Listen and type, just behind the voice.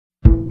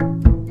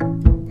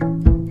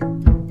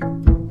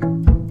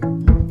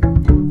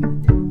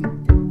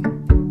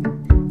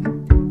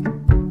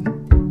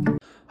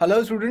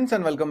Hello students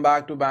and welcome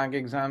back to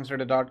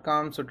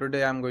BankExamsToday.com. So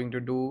today I'm going to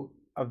do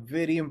a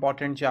very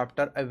important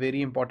chapter, a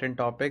very important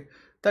topic,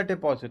 the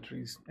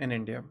depositories in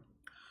India.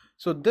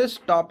 So this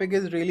topic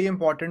is really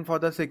important for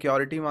the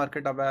security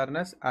market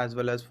awareness as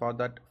well as for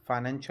that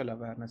financial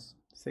awareness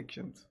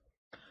sections.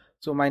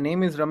 So my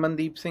name is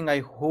Ramandeep Singh.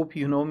 I hope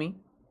you know me.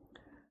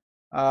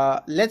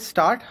 Let's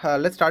start.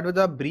 Let's start with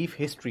a brief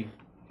history.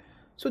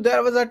 So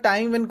there was a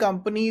time when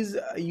companies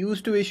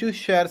used to issue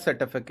share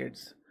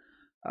certificates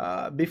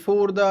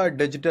before the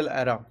digital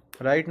era.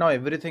 Right now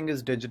everything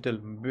is digital,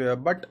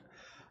 but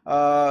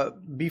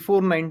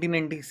before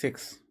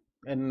 1996,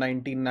 in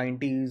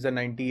 1990s and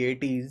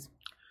 1980s,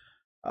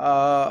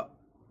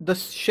 the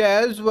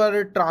shares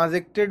were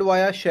transacted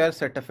via share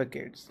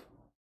certificates.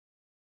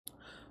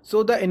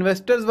 So the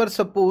investors were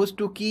supposed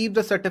to keep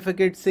the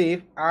certificate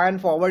safe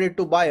and forward it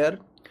to buyer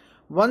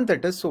once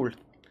it is sold.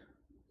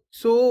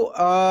 So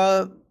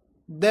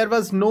there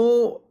was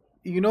no,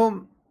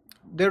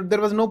 there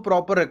was no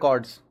proper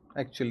records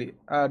actually,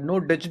 no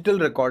digital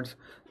records.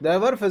 There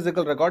were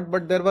physical records,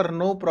 but there were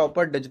no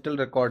proper digital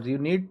records. You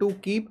need to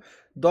keep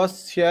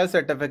those share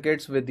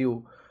certificates with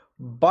you.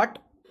 But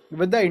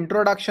with the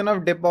introduction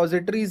of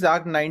Depositories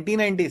Act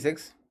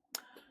 1996,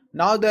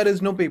 now there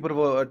is no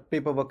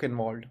paperwork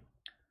involved.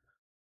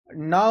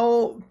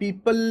 Now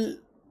people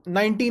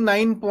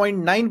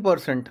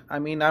 99.9%, I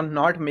mean, I'm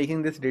not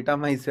making this data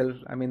myself,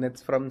 I mean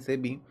it's from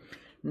SEBI.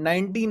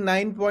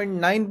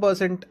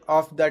 99.9%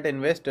 of that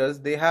investors,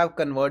 they have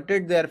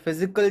converted their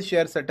physical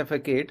share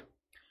certificate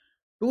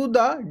to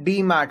the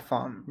demat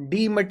form,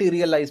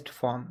 dematerialized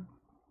form.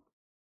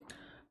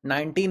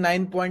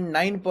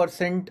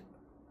 99.9%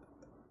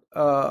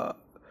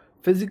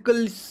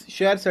 physical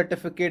share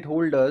certificate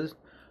holders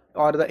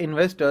or the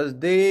investors,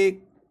 they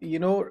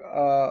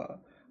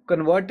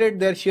converted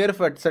their share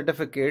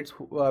certificates,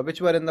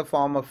 which were in the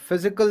form of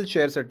physical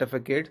share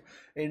certificates,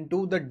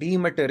 into the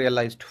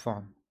dematerialized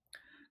form.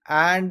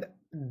 And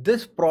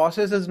this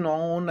process is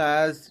known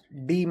as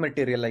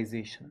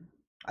dematerialization.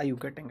 Are you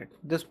getting it?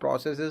 This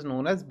process is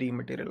known as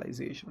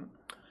dematerialization.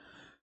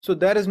 So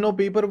there is no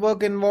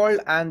paperwork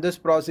involved and this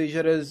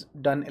procedure is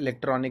done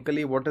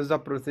electronically. What is the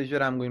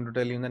procedure? I'm going to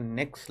tell you in the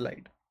next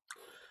slide.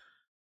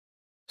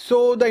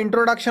 So the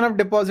introduction of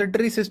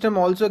depository system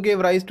also gave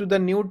rise to the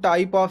new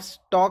type of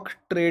stock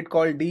trade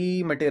called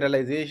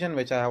dematerialization,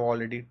 which I have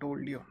already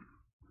told you.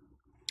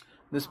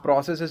 This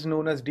process is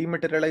known as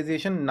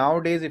dematerialization.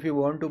 Nowadays, if you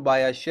want to buy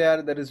a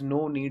share, there is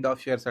no need of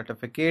share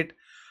certificate.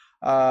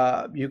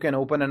 You can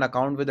open an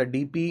account with a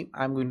DP.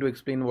 I'm going to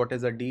explain what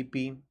is a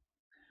DP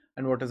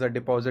and what is a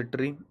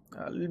depository.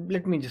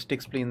 Let me just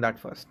explain that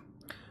first.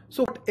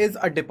 So what is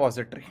a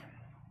depository?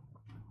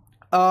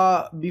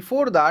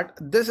 Before that,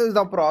 this is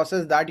the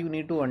process that you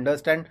need to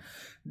understand.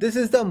 This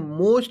is the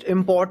most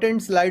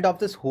important slide of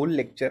this whole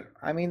lecture.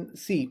 I mean,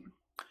 see,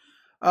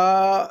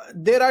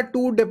 there are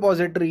two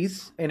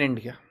depositories in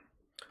India.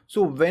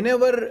 So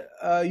whenever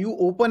you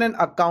open an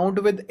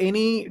account with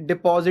any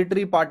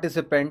depository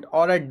participant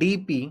or a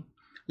DP,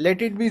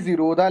 let it be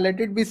Zerodha, let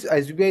it be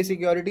SBI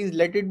Securities,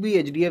 let it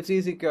be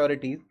HDFC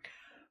Securities,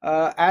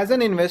 as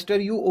an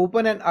investor, you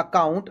open an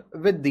account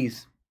with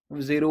these.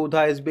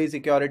 Zerodha, SBI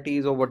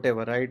Securities or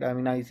whatever, right? I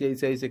mean,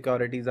 ICICI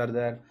Securities are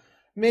there.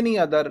 Many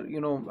other,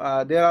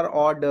 there are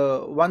odd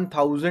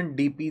 1000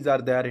 DPs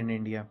are there in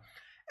India.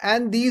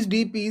 And these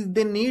DPs,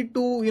 they need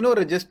to,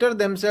 register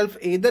themselves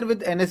either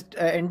with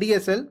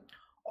NDSL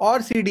or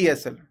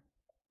CDSL.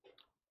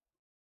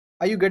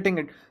 Are you getting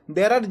it?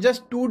 There are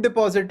just two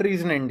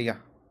depositories in India,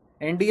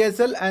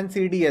 NDSL and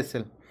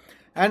CDSL.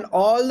 And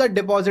all the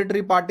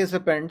depository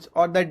participants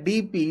or the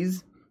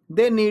DPs,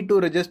 they need to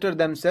register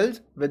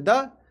themselves with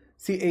the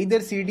either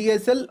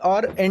CDSL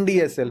or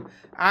NDSL,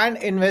 and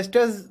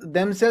investors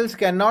themselves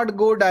cannot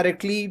go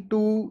directly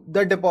to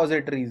the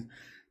depositories.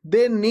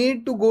 They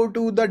need to go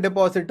to the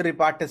depository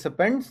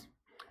participants,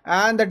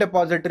 and the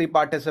depository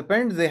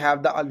participants, they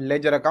have the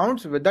ledger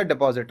accounts with the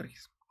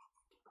depositories.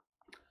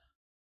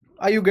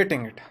 Are you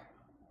getting it?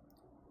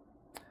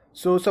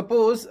 So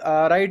suppose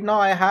right now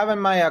I have in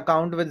my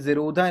account with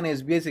Zerodha and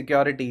SBI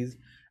Securities,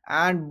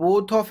 and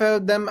both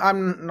of them,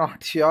 I'm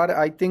not sure,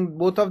 I think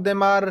both of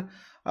them are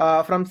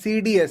from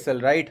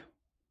CDSL, right?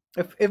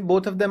 If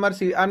both of them are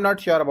I'm not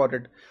sure about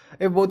it.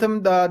 If both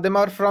of them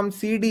are from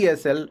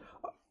CDSL,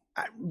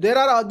 there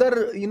are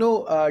other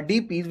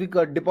DPs, we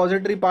call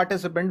depository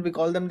participants, we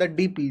call them the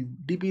DPs.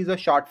 DP is a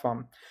short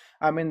form.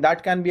 I mean,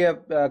 that can be a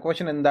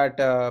question in that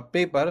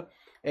paper.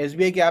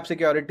 SBI Cap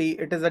Security,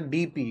 it is a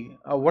DP.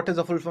 What is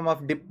the full form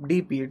of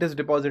DP? It is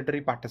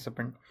depository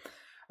participant.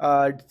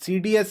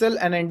 CDSL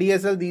and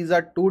NDSL, these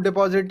are two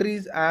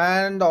depositories,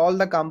 and all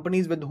the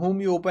companies with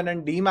whom you open a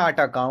demat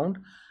account,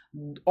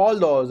 all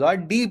those are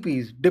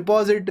DPs,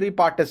 depository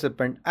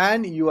participant,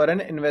 and you are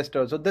an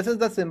investor. So this is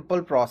the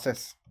simple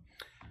process.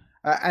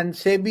 And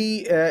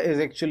SEBI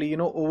is actually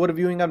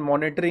overviewing and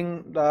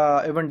monitoring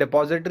even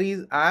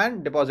depositories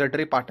and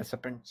depository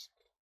participants.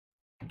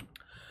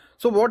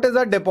 So what is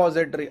a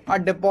depository? A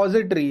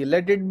depository,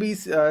 let it be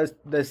the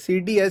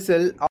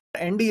CDSL or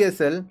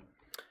NDSL,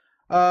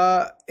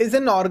 is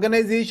an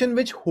organization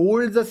which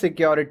holds the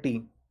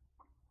security.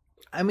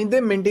 I mean,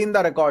 they maintain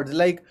the records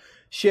like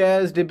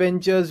shares,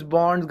 debentures,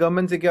 bonds,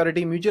 government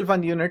security, mutual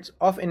fund units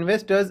of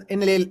investors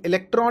in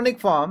electronic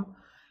form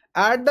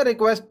at the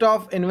request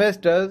of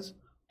investors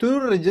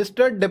through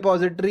registered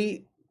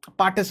depository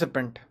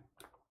participant.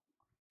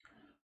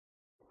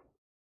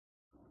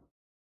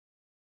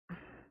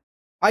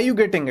 Are you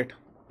getting it?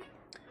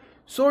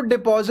 So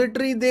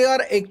depository, they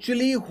are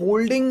actually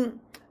holding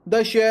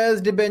the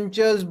shares,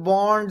 debentures,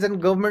 bonds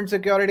and government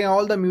security and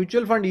all the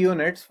mutual fund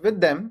units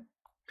with them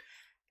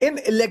in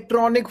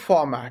electronic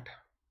format,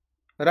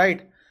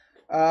 right?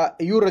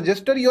 You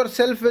register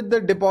yourself with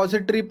the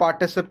depository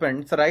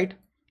participants, right?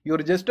 You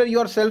register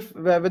yourself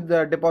with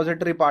the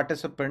depository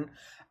participant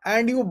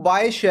and you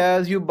buy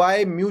shares, you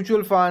buy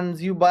mutual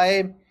funds, you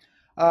buy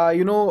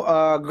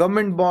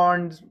government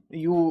bonds,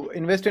 you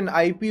invest in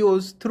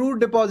IPOs through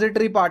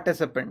depository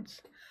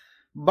participants.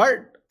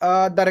 But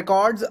the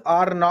records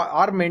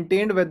are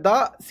maintained with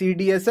the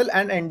CDSL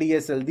and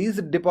NDSL.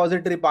 These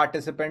depository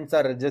participants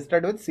are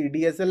registered with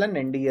CDSL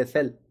and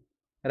NDSL,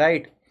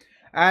 right?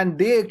 And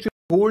they actually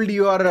hold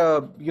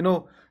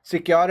your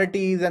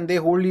securities, and they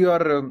hold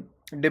your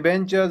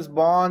debentures,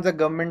 bonds, and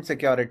government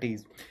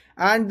securities.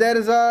 And there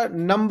is a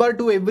number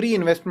to every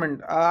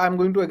investment. I'm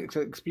going to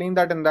explain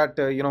that in that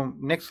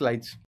next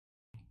slides.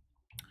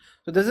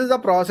 So this is the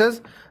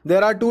process.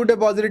 There are two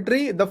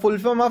depository. The full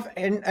form of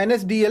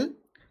NSDL.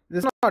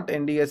 This is not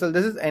NDSL.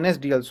 This is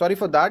NSDL. Sorry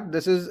for that.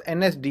 This is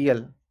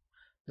NSDL.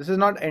 This is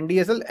not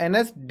NDSL.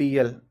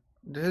 NSDL.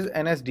 This is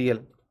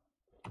NSDL.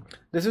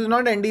 This is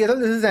not NDSL.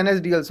 This is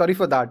NSDL. Sorry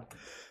for that.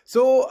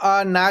 So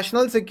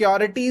National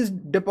Securities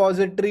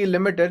Depository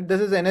Limited.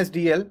 This is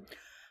NSDL.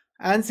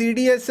 And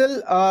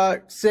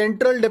CDSL,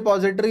 Central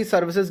Depository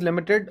Services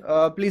Limited.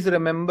 Please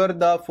remember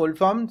the full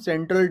form: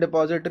 Central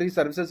Depository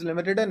Services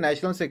Limited and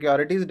National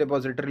Securities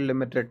Depository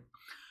Limited.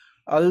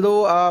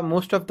 Although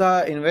most of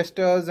the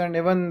investors and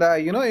even the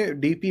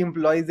DP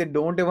employees, they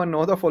don't even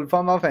know the full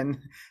form of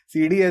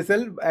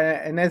CDSL,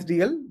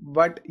 NSDL,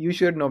 but you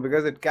should know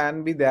because it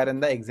can be there in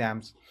the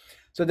exams.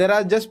 So there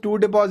are just two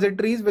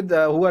depositories with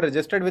who are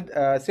registered with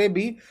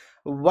SEBI,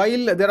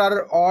 while there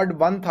are around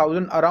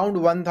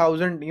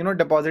 1,000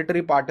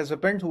 depository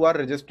participants who are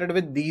registered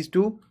with these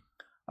two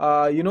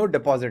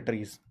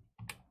depositories.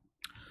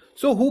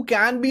 So who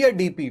can be a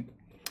DP?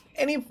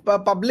 Any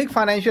public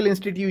financial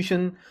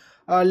institution,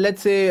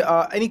 let's say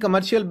any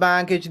commercial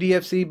bank,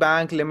 HDFC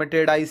Bank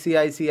Limited,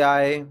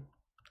 ICICI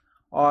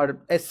or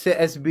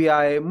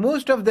SBI.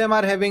 Most of them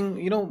are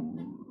having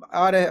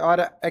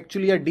are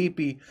actually a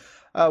DP.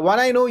 One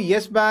I know,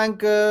 Yes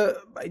Bank,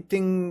 I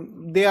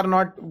think they are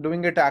not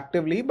doing it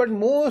actively, but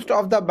most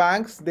of the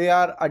banks, they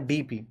are a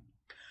DP.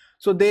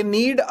 So they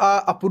need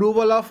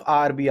approval of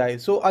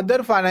RBI. So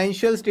other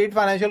state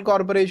financial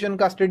corporation,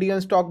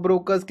 custodian,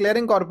 stockbrokers,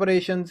 clearing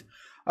corporations,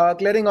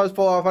 clearing house,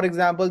 for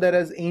example, there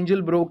is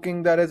Angel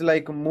Broking, there is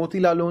like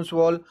Motilal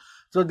Oswal.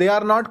 So they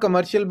are not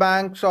commercial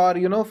banks or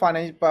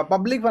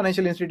public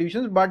financial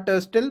institutions, but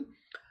still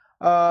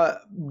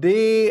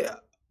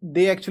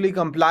they actually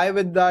comply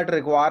with that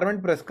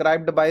requirement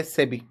prescribed by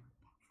SEBI.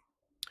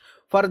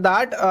 For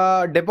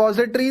that,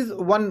 depositories,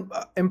 one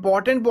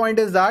important point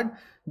is that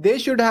they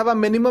should have a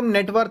minimum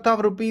net worth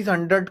of rupees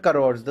 100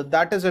 crores.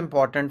 That is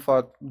important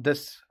for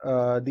these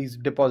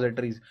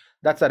depositories.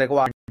 That's a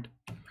requirement.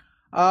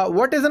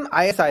 What is an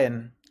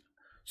ISIN?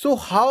 So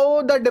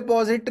how the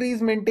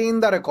depositories maintain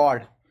the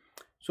record?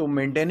 So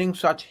maintaining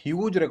such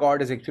huge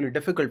record is actually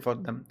difficult for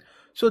them.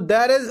 So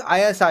there is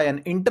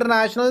ISIN,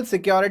 International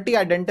Security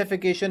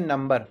Identification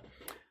Number.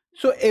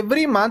 So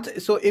every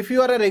month, so if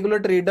you are a regular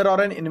trader or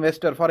an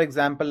investor, for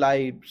example,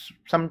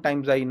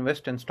 sometimes I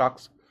invest in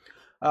stocks.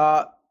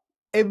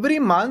 Every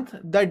month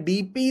the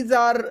DPs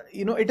are,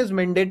 it is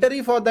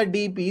mandatory for the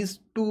DPs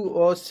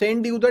to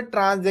send you the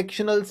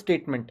transactional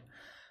statement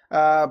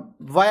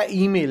via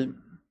email.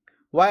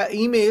 Via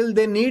email,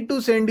 they need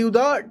to send you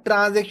the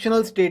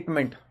transactional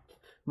statement,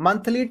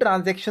 monthly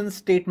transaction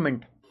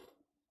statement.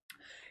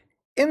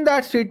 In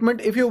that statement,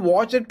 if you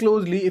watch it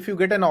closely, if you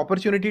get an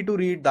opportunity to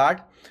read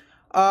that,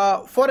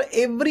 for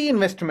every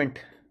investment,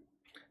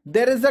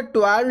 there is a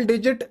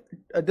 12-digit,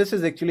 this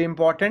is actually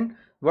important.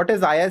 What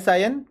is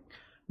ISIN?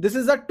 This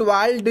is a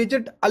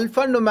 12-digit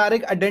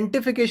alphanumeric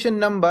identification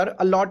number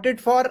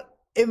allotted for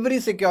every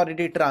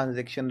security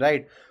transaction,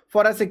 right?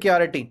 For a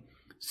security.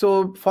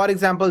 So for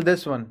example,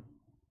 this one.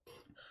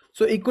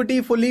 So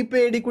equity fully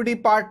paid, equity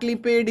partly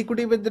paid,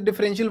 equity with the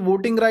differential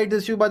voting rights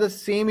issued by the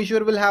same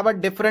issuer will have a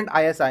different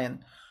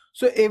ISIN.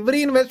 So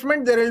every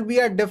investment, there will be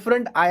a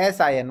different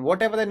ISIN.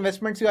 Whatever the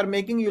investments you are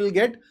making, you will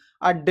get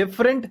a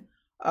different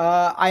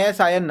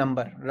ISIN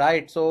number,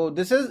 right? So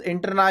this is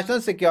International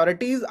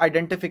Securities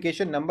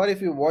Identification Number.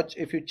 If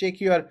you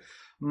check your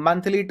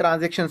monthly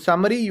transaction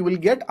summary, you will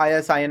get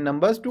ISIN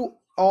numbers to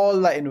all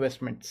the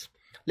investments.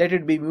 Let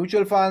it be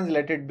mutual funds,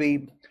 let it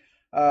be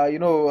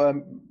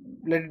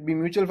let it be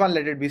mutual fund,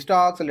 let it be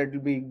stocks, let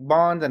it be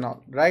bonds and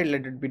all, right?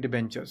 Let it be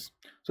debentures.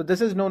 So this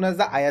is known as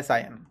the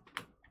ISIN.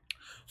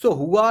 So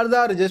who are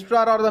the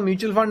registrar or the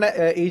mutual fund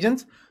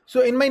agents?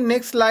 So in my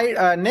next slide,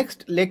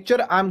 next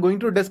lecture, I'm going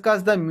to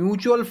discuss the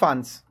mutual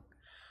funds.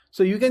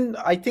 So you can,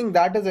 I think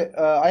that is,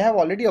 I have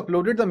already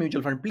uploaded the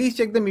mutual fund. Please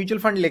check the mutual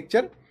fund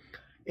lecture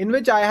in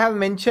which I have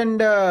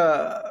mentioned,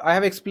 I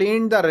have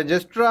explained the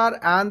registrar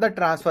and the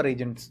transfer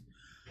agents.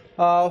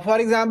 For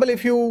example,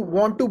 if you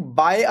want to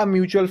buy a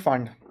mutual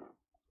fund,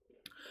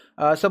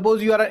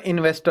 suppose you are an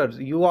investor,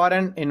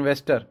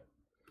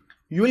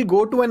 you will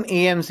go to an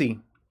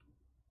AMC,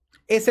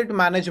 asset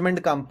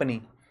management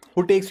company,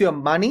 who takes your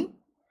money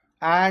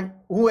and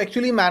who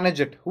actually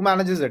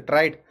manages it,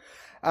 right?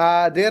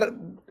 Their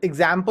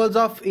examples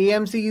of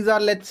AMCs are,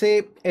 let's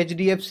say,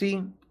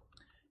 HDFC,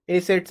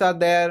 assets are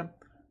there,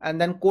 and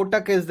then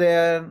Kotak is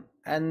there,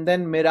 and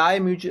then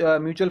Mirai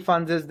mutual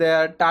funds is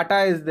there,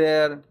 Tata is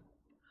there,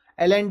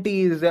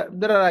 L&T is there.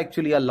 There are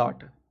actually a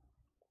lot.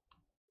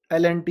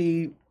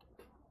 L&T,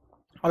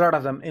 a lot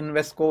of them,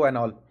 Invesco and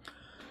all.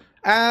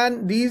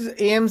 And these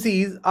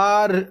AMCs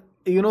are,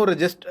 they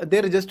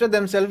register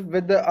themselves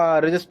with the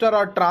register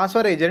or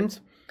transfer agents.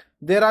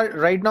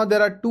 Right now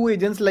there are two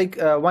agents, like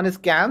one is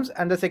CAMS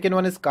and the second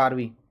one is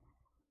Carvi.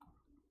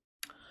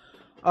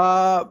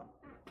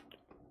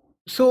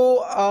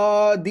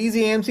 So these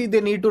AMC, they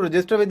need to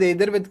register with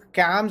either with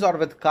CAMS or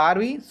with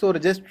Carvi. So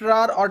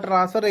registrar or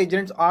transfer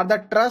agents are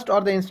the trust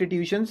or the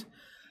institutions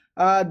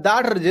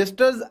that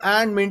registers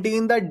and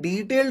maintain the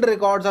detailed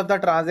records of the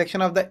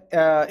transaction of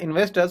the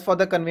investors for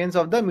the conveyance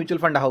of the mutual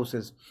fund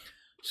houses.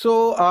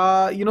 So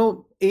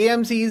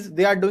AMCs,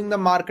 they are doing the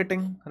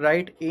marketing,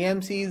 right?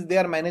 AMCs, they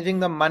are managing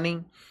the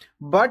money,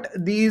 but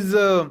these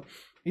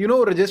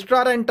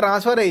registrar and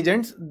transfer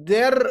agents,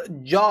 their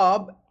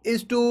job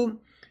is to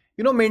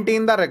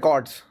maintain the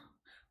records.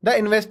 The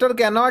investor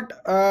cannot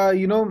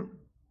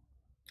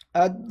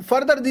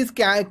further, these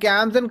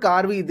CAMS and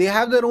Carvi, they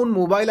have their own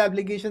mobile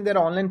application, their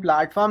online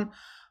platform,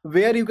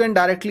 where you can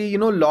directly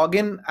log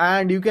in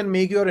and you can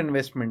make your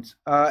investments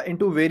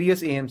into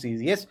various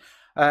AMCs. Yes,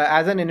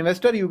 as an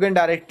investor, you can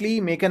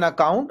directly make an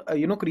account,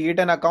 create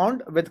an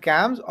account with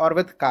CAMS or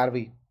with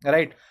Carvi,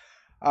 right?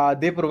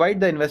 They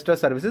provide the investor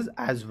services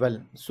as well.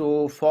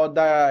 So for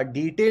the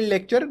detailed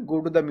lecture,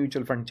 go to the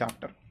mutual fund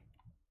chapter.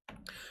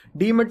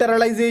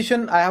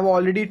 Dematerialization, I have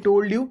already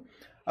told you.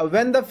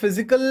 When the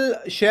physical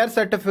share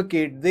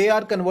certificate, they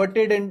are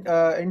converted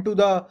into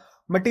the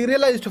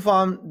materialized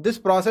form, this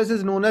process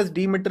is known as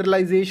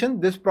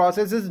dematerialization. This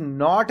process is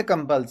not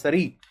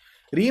compulsory.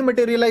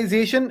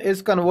 Rematerialization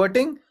is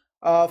converting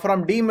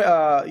from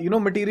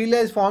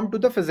materialized form to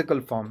the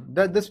physical form.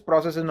 This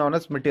process is known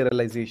as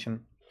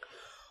materialization.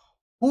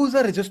 Who's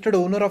the registered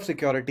owner of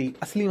security?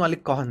 Asli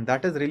Malik Kahan.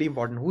 That is really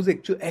important. Who's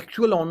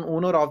actual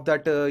owner of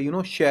that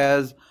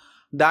shares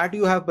that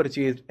you have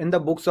purchased in the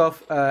books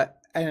of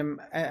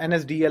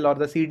NSDL or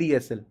the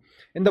CDSL.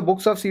 In the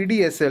books of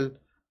CDSL,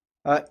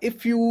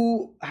 if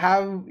you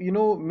have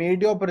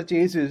made your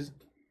purchases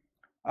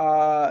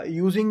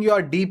using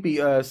your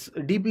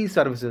DP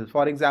services,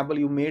 for example,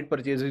 you made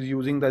purchases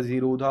using the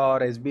Zerodha or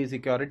SBI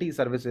security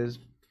services,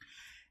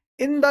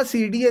 in the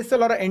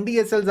CDSL or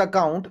NDSL's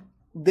account,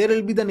 there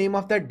will be the name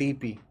of the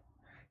DP.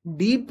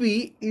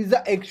 DP is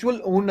the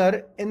actual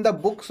owner in the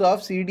books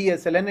of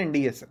CDSL and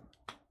NDSL.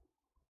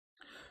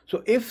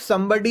 So if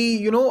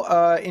somebody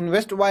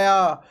invest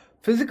via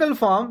physical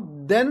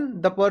form, then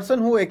the person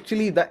who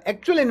the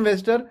actual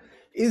investor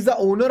is the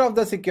owner of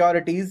the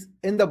securities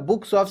in the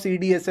books of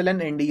CDSL and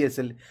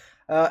NDSL.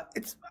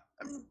 It's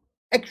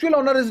actual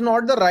owner is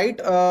not the right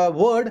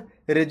word.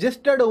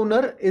 Registered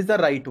owner is the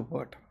right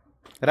word,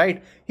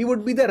 right? He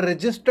would be the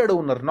registered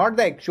owner, not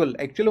the actual.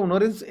 Actual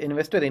owner is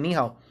investor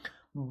anyhow.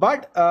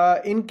 But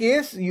in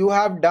case you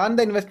have done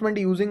the investment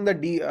using the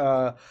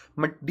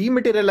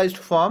dematerialized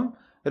form,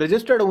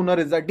 registered owner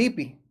is a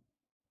DP,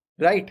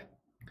 right?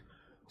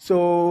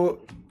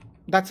 So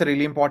that's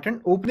really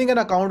important. Opening an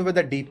account with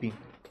a DP.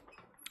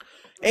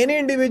 Any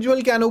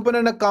individual can open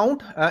an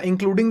account,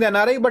 including the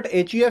NRI, but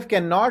HUF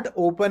cannot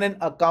open an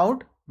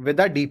account with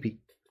a DP.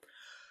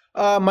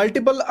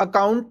 Multiple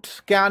accounts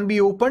can be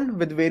opened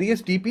with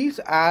various DPs.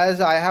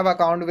 As I have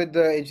account with the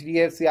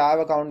HDFC, I have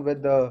account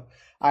with the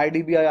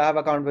IDBI, I have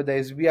account with the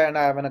SBI, and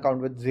I have an account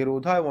with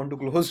Zerodha. I want to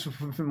close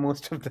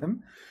most of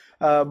them.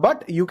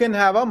 But you can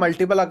have a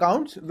multiple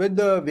accounts with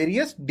the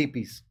various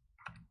DPs.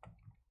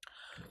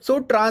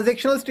 So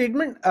transactional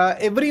statement,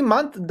 every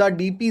month the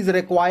DP is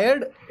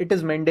required. It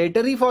is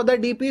mandatory for the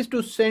DPs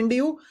to send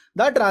you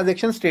the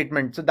transaction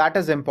statement. So that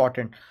is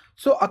important.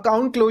 So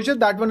account closure,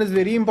 that one is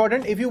very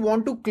important. If you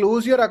want to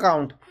close your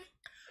account,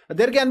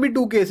 there can be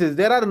two cases.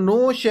 There are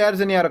no shares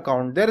in your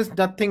account. There is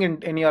nothing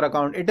in your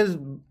account. It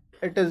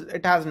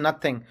has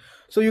nothing.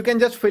 So you can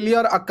just fill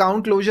your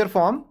account closure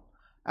form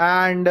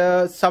and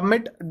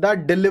submit the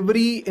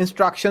delivery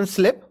instruction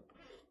slip,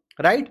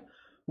 right?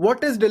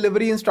 What is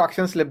delivery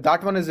instruction slip?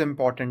 That one is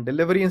important.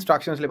 Delivery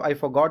instruction slip, I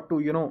forgot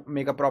to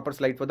make a proper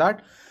slide for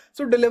that.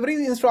 So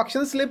delivery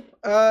instruction slip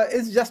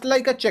is just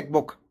like a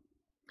checkbook.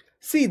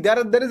 See, there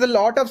is a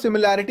lot of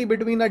similarity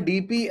between a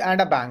DP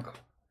and a bank.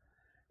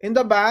 In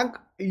the bank,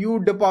 you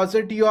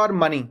deposit your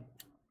money.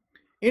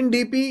 In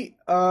DP,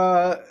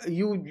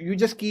 you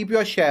just keep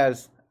your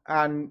shares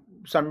and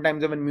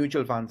sometimes even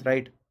mutual funds,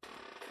 right?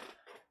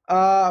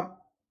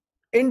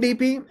 In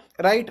DP,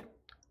 right,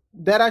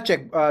 there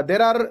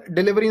are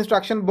delivery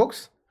instruction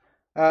books,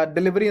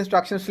 delivery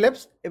instruction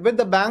slips. With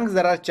the banks,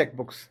 there are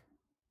checkbooks.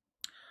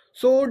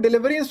 So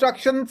delivery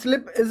instruction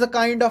slip is a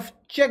kind of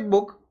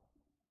checkbook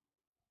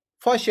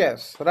for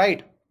shares,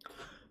 right?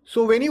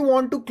 So when you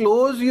want to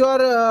close your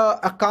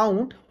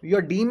account,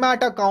 your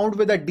demat account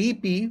with a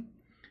DP,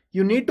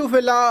 you need to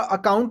fill a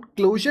account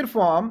closure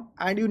form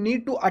and you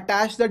need to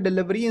attach the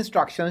delivery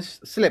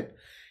instructions slip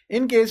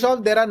in case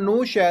of there are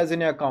no shares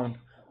in your account.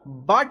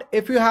 But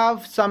if you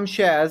have some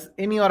shares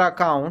in your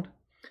account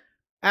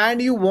and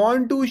you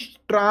want to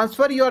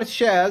transfer your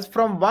shares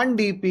from one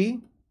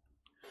DP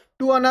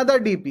to another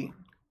DP,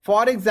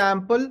 for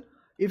example,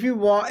 if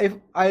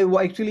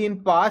I actually in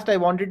past I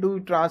wanted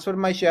to transfer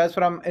my shares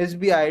from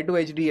SBI to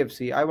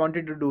HDFC, I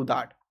wanted to do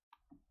that.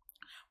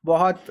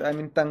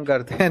 तंग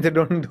करते हैं, they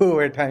don't do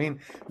it. I mean,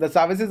 the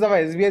services of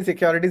SBI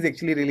security is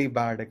actually really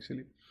bad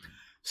actually.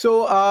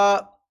 So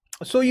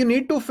you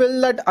need to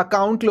fill that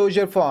account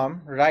closure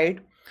form, right?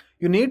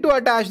 You need to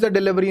attach the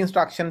delivery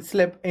instruction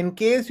slip. In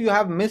case you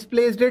have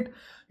misplaced it,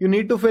 you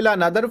need to fill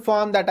another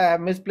form that I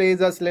have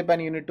misplaced a slip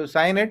and you need to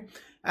sign it.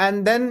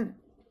 And then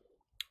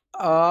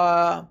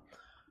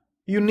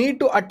you need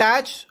to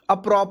attach a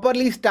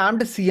properly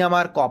stamped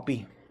CMR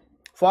copy.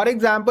 For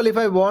example, if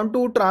I want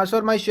to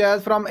transfer my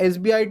shares from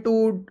SBI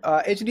to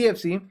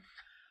HDFC,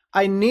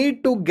 I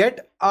need to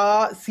get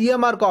a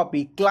CMR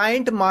copy,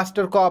 client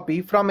master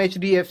copy from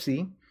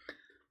HDFC,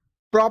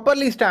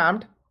 properly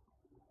stamped,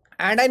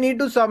 and I need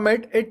to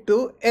submit it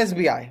to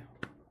SBI.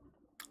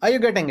 Are you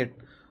getting it?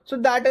 So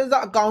that is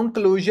the account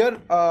closure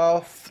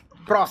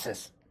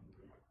process.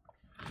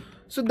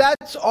 So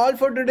that's all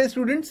for today,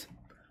 students.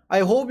 I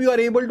hope you are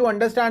able to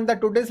understand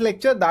that today's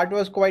lecture that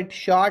was quite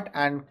short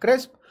and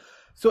crisp.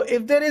 So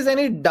if there is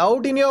any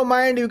doubt in your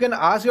mind, you can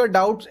ask your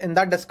doubts in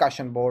that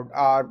discussion board,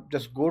 or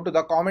just go to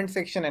the comment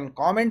section and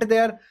comment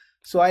there.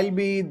 So I'll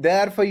be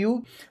there for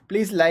you.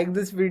 Please like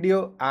this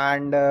video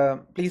and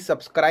please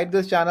subscribe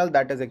this channel.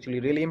 That is actually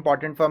really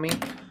important for me.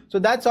 So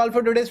that's all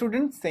for today,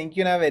 students. Thank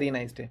you and have a very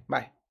nice day.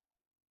 Bye.